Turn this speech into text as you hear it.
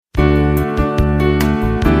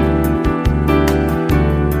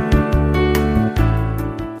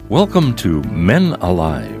Welcome to Men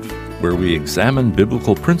Alive, where we examine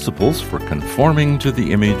biblical principles for conforming to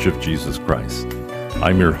the image of Jesus Christ.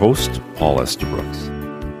 I'm your host, Paul Estabrooks.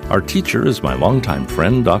 Our teacher is my longtime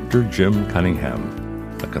friend, Dr. Jim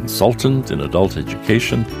Cunningham, a consultant in adult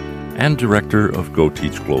education and director of Go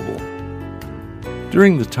Teach Global.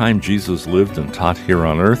 During the time Jesus lived and taught here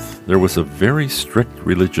on earth, there was a very strict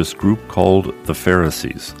religious group called the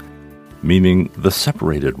Pharisees, meaning the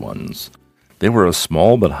separated ones. They were a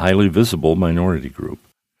small but highly visible minority group.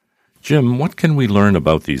 Jim, what can we learn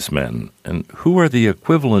about these men, and who are the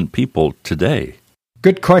equivalent people today?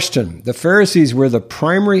 Good question. The Pharisees were the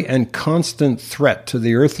primary and constant threat to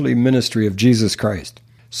the earthly ministry of Jesus Christ.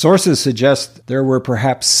 Sources suggest there were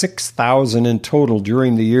perhaps 6,000 in total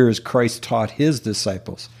during the years Christ taught his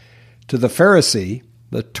disciples. To the Pharisee,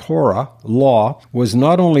 the Torah, law, was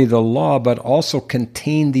not only the law but also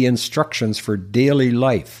contained the instructions for daily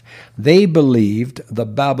life. They believed the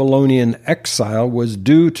Babylonian exile was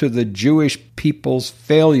due to the Jewish people's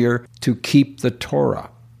failure to keep the Torah.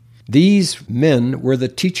 These men were the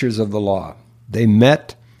teachers of the law. They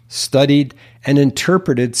met, studied, and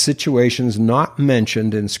interpreted situations not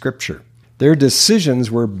mentioned in Scripture. Their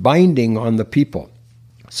decisions were binding on the people.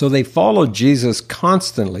 So they followed Jesus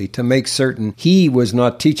constantly to make certain he was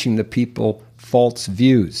not teaching the people false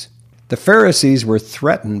views. The Pharisees were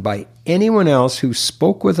threatened by anyone else who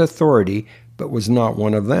spoke with authority but was not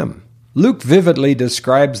one of them. Luke vividly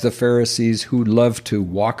describes the Pharisees who loved to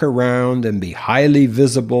walk around and be highly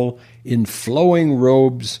visible in flowing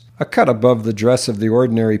robes, a cut above the dress of the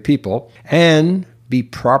ordinary people, and be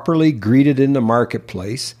properly greeted in the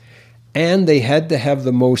marketplace. And they had to have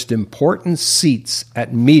the most important seats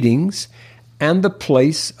at meetings and the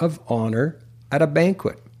place of honor at a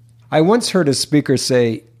banquet. I once heard a speaker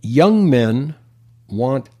say, young men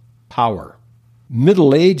want power,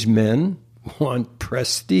 middle-aged men want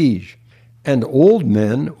prestige, and old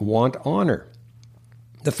men want honor.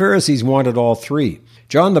 The Pharisees wanted all three.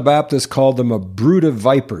 John the Baptist called them a brood of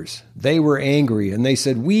vipers. They were angry, and they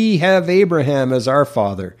said, "We have Abraham as our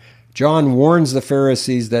father." John warns the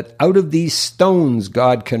Pharisees that out of these stones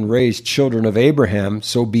God can raise children of Abraham,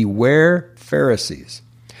 so beware Pharisees.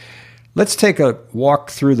 Let's take a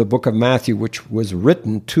walk through the book of Matthew, which was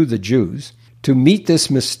written to the Jews, to meet this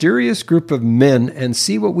mysterious group of men and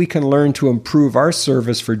see what we can learn to improve our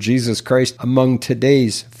service for Jesus Christ among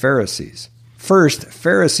today's Pharisees. First,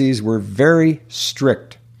 Pharisees were very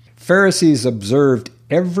strict. Pharisees observed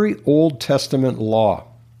every Old Testament law.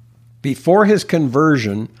 Before his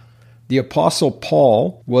conversion, the Apostle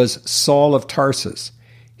Paul was Saul of Tarsus.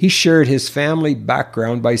 He shared his family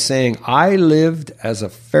background by saying, "I lived as a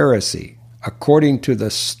Pharisee, according to the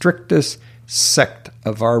strictest sect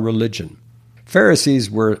of our religion."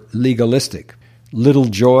 Pharisees were legalistic. Little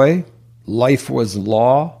joy, life was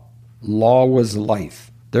law was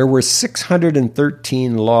life. There were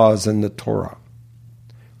 613 laws in the Torah.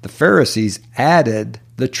 The Pharisees added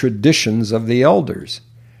the traditions of the elders,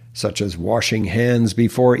 such as washing hands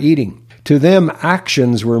before eating. To them,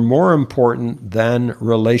 actions were more important than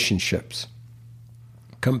relationships.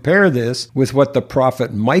 Compare this with what the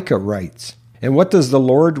prophet Micah writes. "And what does the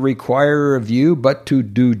Lord require of you but to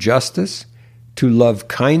do justice, to love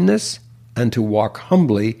kindness, and to walk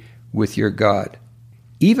humbly with your God?"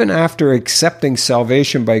 Even after accepting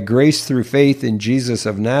salvation by grace through faith in Jesus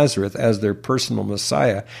of Nazareth as their personal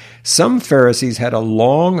Messiah, some Pharisees had a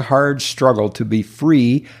long, hard struggle to be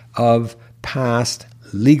free of past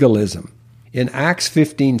legalism. In Acts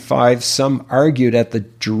 15:5, some argued at the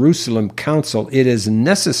Jerusalem Council it is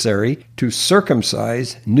necessary to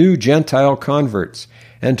circumcise new Gentile converts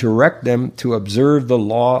and to direct them to observe the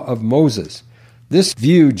law of Moses. This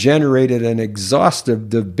view generated an exhaustive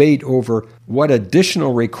debate over what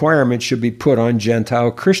additional requirements should be put on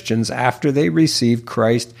Gentile Christians after they received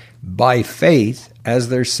Christ by faith as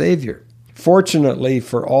their Savior. Fortunately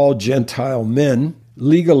for all Gentile men,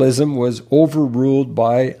 legalism was overruled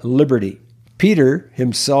by liberty. Peter,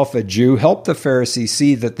 himself a Jew, helped the Pharisees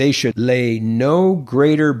see that they should lay no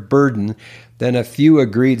greater burden than a few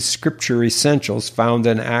agreed scripture essentials found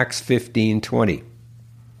in Acts 15:20.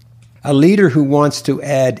 A leader who wants to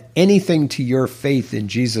add anything to your faith in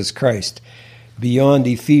Jesus Christ beyond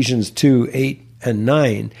Ephesians 2:8 and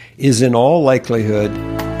 9 is in all likelihood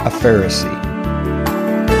a Pharisee.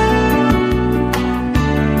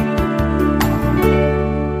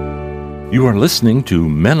 You are listening to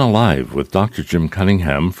Men Alive with Dr. Jim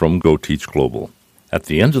Cunningham from Go Teach Global. At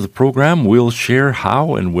the end of the program, we'll share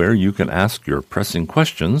how and where you can ask your pressing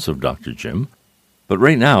questions of Dr. Jim. But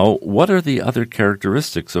right now, what are the other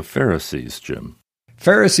characteristics of Pharisees, Jim?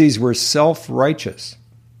 Pharisees were self-righteous.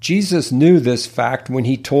 Jesus knew this fact when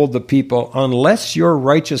he told the people, "Unless your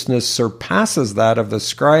righteousness surpasses that of the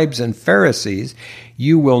scribes and Pharisees,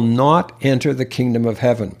 you will not enter the kingdom of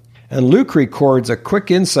heaven." And Luke records a quick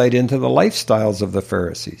insight into the lifestyles of the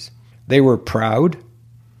Pharisees. They were proud.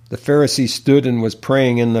 The Pharisee stood and was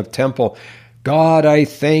praying in the temple, "God, I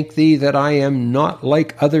thank thee that I am not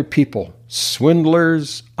like other people,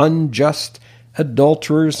 swindlers, unjust,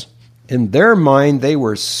 adulterers." In their mind, they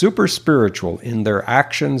were super spiritual in their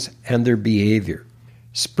actions and their behavior.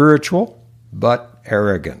 Spiritual, but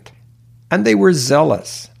arrogant. And they were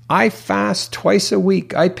zealous. "I fast twice a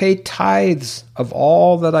week. I pay tithes of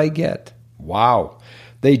all that I get." Wow.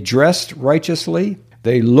 They dressed righteously.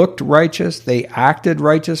 They looked righteous. They acted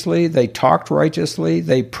righteously. They talked righteously.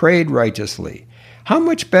 They prayed righteously. How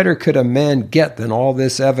much better could a man get than all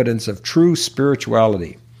this evidence of true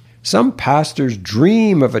spirituality? Some pastors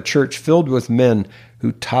dream of a church filled with men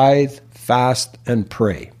who tithe, fast, and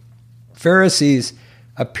pray. Pharisees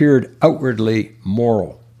appeared outwardly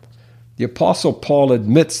moral. The Apostle Paul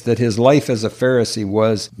admits that his life as a Pharisee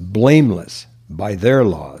was blameless by their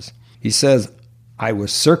laws. He says, "I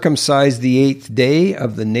was circumcised the 8th day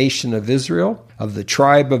of the nation of Israel, of the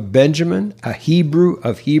tribe of Benjamin, a Hebrew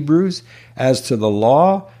of Hebrews, as to the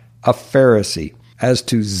law, a Pharisee, as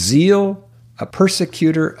to zeal, a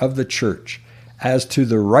persecutor of the church, as to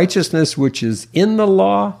the righteousness which is in the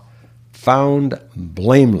law, found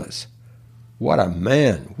blameless." What a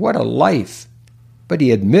man, what a life. But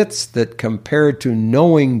he admits that compared to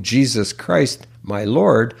knowing Jesus Christ, my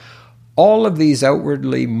Lord, all of these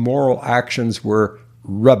outwardly moral actions were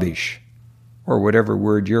rubbish, or whatever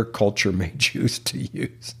word your culture may choose to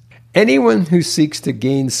use. Anyone who seeks to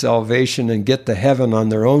gain salvation and get to heaven on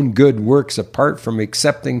their own good works apart from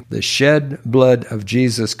accepting the shed blood of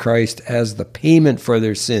Jesus Christ as the payment for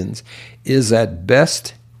their sins is at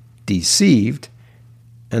best deceived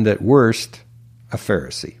and at worst a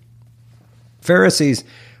Pharisee. Pharisees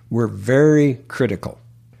were very critical.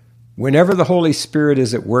 Whenever the Holy Spirit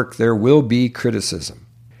is at work, there will be criticism.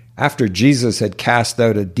 After Jesus had cast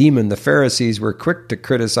out a demon, the Pharisees were quick to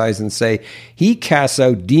criticize and say, "He casts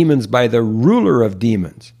out demons by the ruler of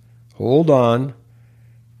demons." Hold on.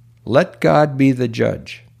 Let God be the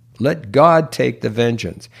judge. Let God take the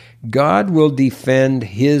vengeance. God will defend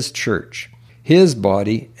His church, His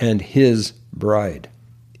body, and His bride.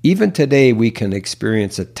 Even today, we can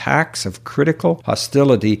experience attacks of critical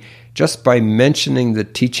hostility just by mentioning the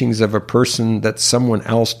teachings of a person that someone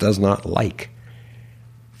else does not like.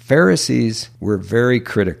 Pharisees were very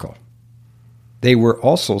critical. They were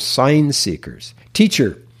also sign seekers.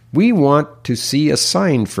 "Teacher, we want to see a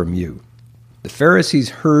sign from you." The Pharisees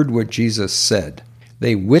heard what Jesus said.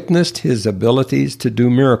 They witnessed His abilities to do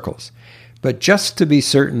miracles. But just to be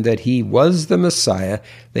certain that He was the Messiah,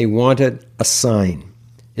 they wanted a sign.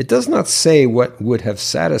 It does not say what would have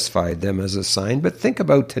satisfied them as a sign, but think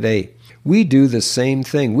about today. We do the same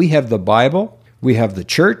thing. We have the Bible, we have the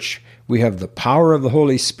church, we have the power of the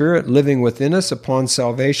Holy Spirit living within us upon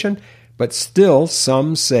salvation, but still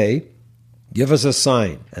some say, "Give us a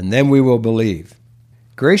sign, and then we will believe."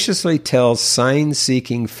 Graciously tells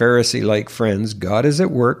sign-seeking Pharisee-like friends, God is at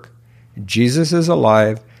work, Jesus is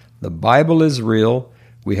alive, the Bible is real,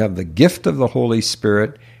 we have the gift of the Holy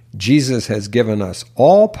Spirit, Jesus has given us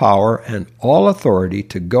all power and all authority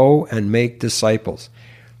to go and make disciples.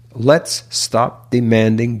 Let's stop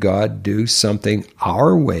demanding God do something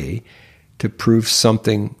our way to prove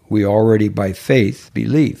something we already by faith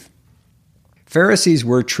believe. Pharisees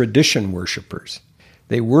were tradition worshippers.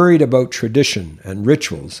 They worried about tradition and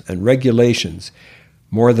rituals and regulations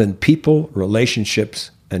more than people,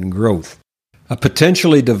 relationships, and growth. A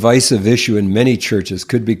potentially divisive issue in many churches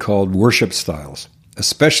could be called worship styles,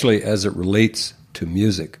 especially as it relates to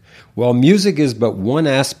music. While music is but one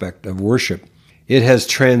aspect of worship, it has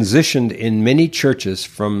transitioned in many churches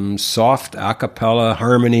from soft a cappella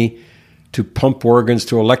harmony to pump organs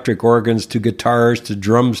to electric organs to guitars to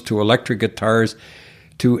drums to electric guitars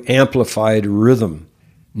to amplified rhythm.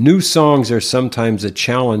 New songs are sometimes a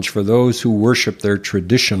challenge for those who worship their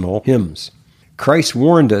traditional hymns. Christ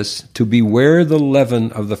warned us to beware the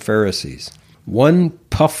leaven of the Pharisees. One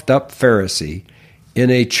puffed-up Pharisee in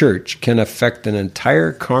a church can affect an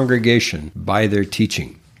entire congregation by their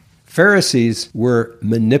teaching. Pharisees were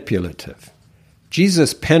manipulative.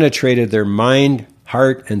 Jesus penetrated their mind,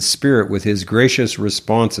 heart, and spirit with His gracious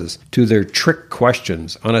responses to their trick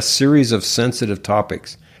questions on a series of sensitive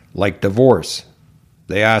topics, like divorce.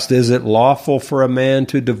 They asked, "Is it lawful for a man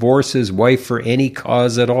to divorce his wife for any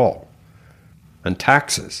cause at all?" And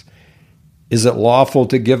taxes. Is it lawful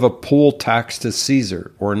to give a poll tax to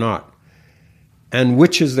Caesar or not? And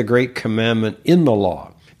which is the great commandment in the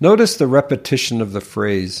law? Notice the repetition of the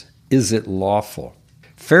phrase, "Is it lawful?"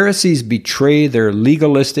 Pharisees betray their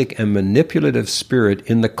legalistic and manipulative spirit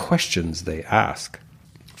in the questions they ask.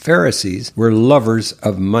 Pharisees were lovers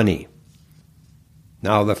of money.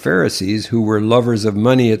 Now the Pharisees, who were lovers of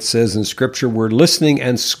money, it says in Scripture, were listening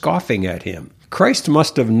and scoffing at him. Christ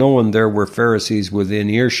must have known there were Pharisees within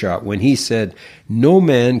earshot when he said, "No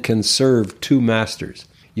man can serve two masters.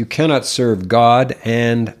 You cannot serve God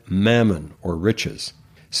and mammon," or riches.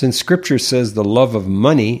 Since Scripture says the love of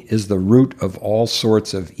money is the root of all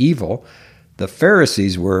sorts of evil, the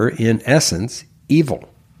Pharisees were, in essence, evil.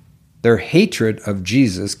 Their hatred of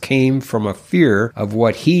Jesus came from a fear of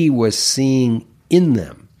what he was seeing in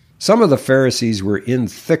them. Some of the Pharisees were in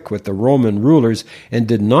thick with the Roman rulers and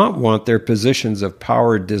did not want their positions of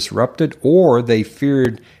power disrupted, or they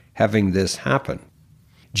feared having this happen.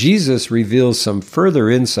 Jesus reveals some further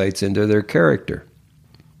insights into their character.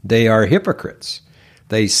 They are hypocrites.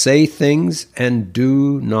 They say things and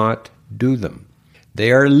do not do them.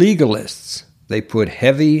 They are legalists. They put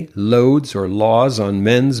heavy loads or laws on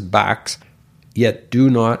men's backs, yet do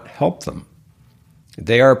not help them.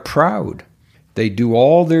 They are proud. They do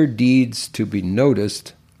all their deeds to be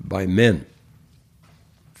noticed by men.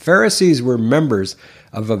 Pharisees were members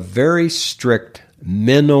of a very strict,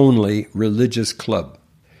 men-only religious club.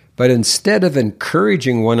 But instead of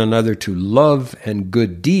encouraging one another to love and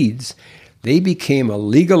good deeds, they became a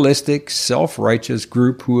legalistic, self-righteous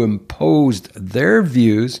group who imposed their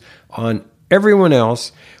views on everyone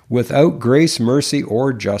else without grace, mercy,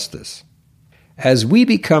 or justice. As we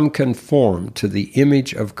become conformed to the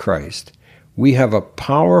image of Christ, we have a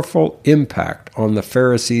powerful impact on the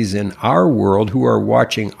Pharisees in our world who are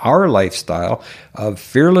watching our lifestyle of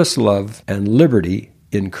fearless love and liberty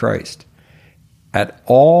in Christ. At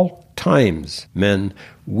all times, men,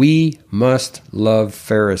 we must love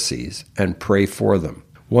Pharisees and pray for them.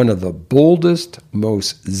 One of the boldest,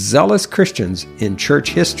 most zealous Christians in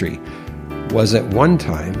church history was at one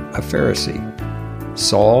time a Pharisee,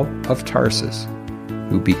 Saul of Tarsus,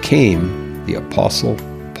 who became the Apostle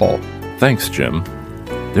Paul. Thanks, Jim.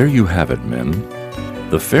 There you have it, men.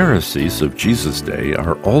 The Pharisees of Jesus' day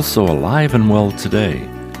are also alive and well today.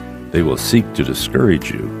 They will seek to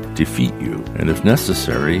discourage you, defeat you, and if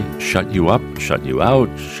necessary, shut you up, shut you out,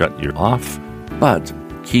 shut you off. But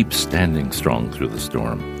keep standing strong through the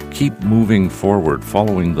storm. Keep moving forward,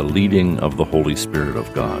 following the leading of the Holy Spirit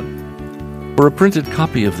of God. For a printed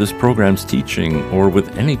copy of this program's teaching, or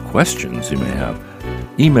with any questions you may have,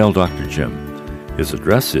 email Dr. Jim. His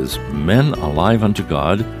address is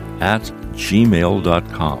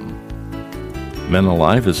menaliveuntogod@gmail.com. Men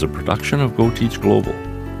Alive is a production of Go Teach Global.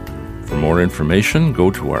 For more information,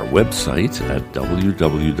 go to our website at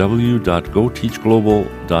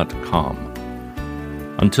www.goteachglobal.com.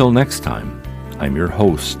 Until next time, I'm your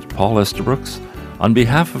host, Paul Estabrooks, on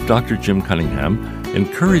behalf of Dr. Jim Cunningham,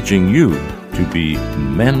 encouraging you to be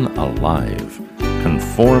men alive,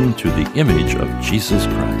 conformed to the image of Jesus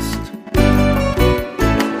Christ.